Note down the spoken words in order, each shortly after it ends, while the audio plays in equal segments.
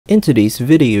In today's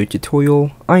video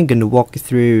tutorial, I'm going to walk you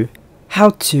through how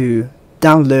to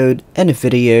download any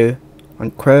video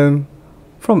on Chrome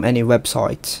from any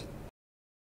website.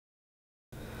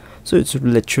 So it's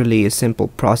literally a simple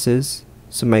process,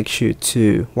 so make sure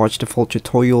to watch the full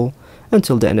tutorial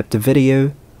until the end of the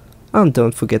video, and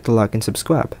don't forget to like and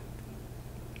subscribe.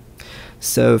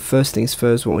 So first things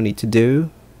first, what we need to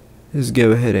do is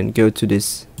go ahead and go to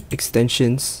this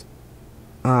extensions,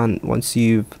 and once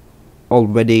you've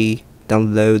already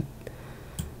download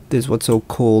this what's so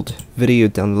called Video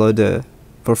Downloader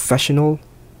Professional,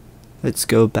 let's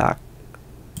go back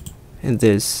in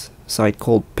this site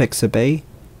called Pixabay,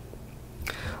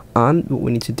 and what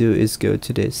we need to do is go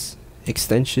to this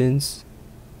extensions,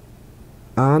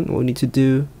 and what we need to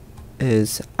do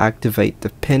is activate the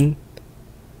pin.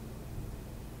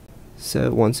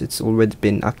 So once it's already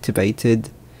been activated,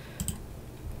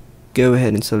 go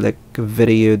ahead and select a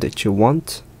video that you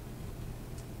want.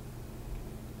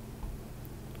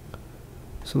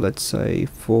 So let's say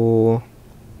for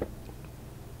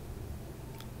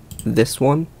this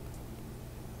one,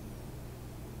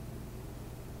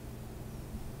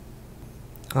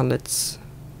 and let's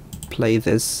play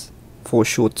this for a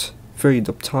short period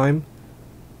of time,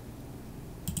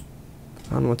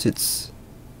 and once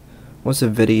the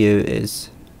video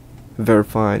is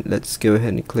verified, let's go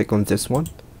ahead and click on this one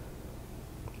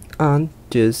and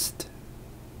just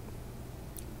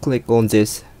click on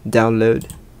this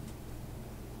download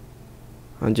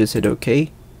and just hit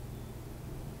OK,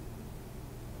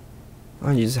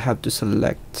 and you just have to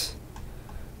select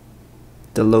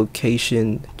the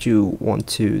location that you want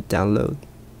to download.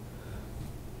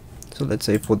 So let's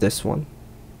say for this one,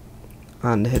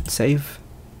 and hit save,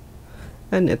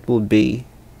 and it will be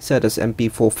set as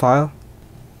MP4 file.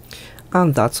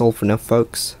 And that's all for now,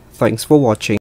 folks. Thanks for watching.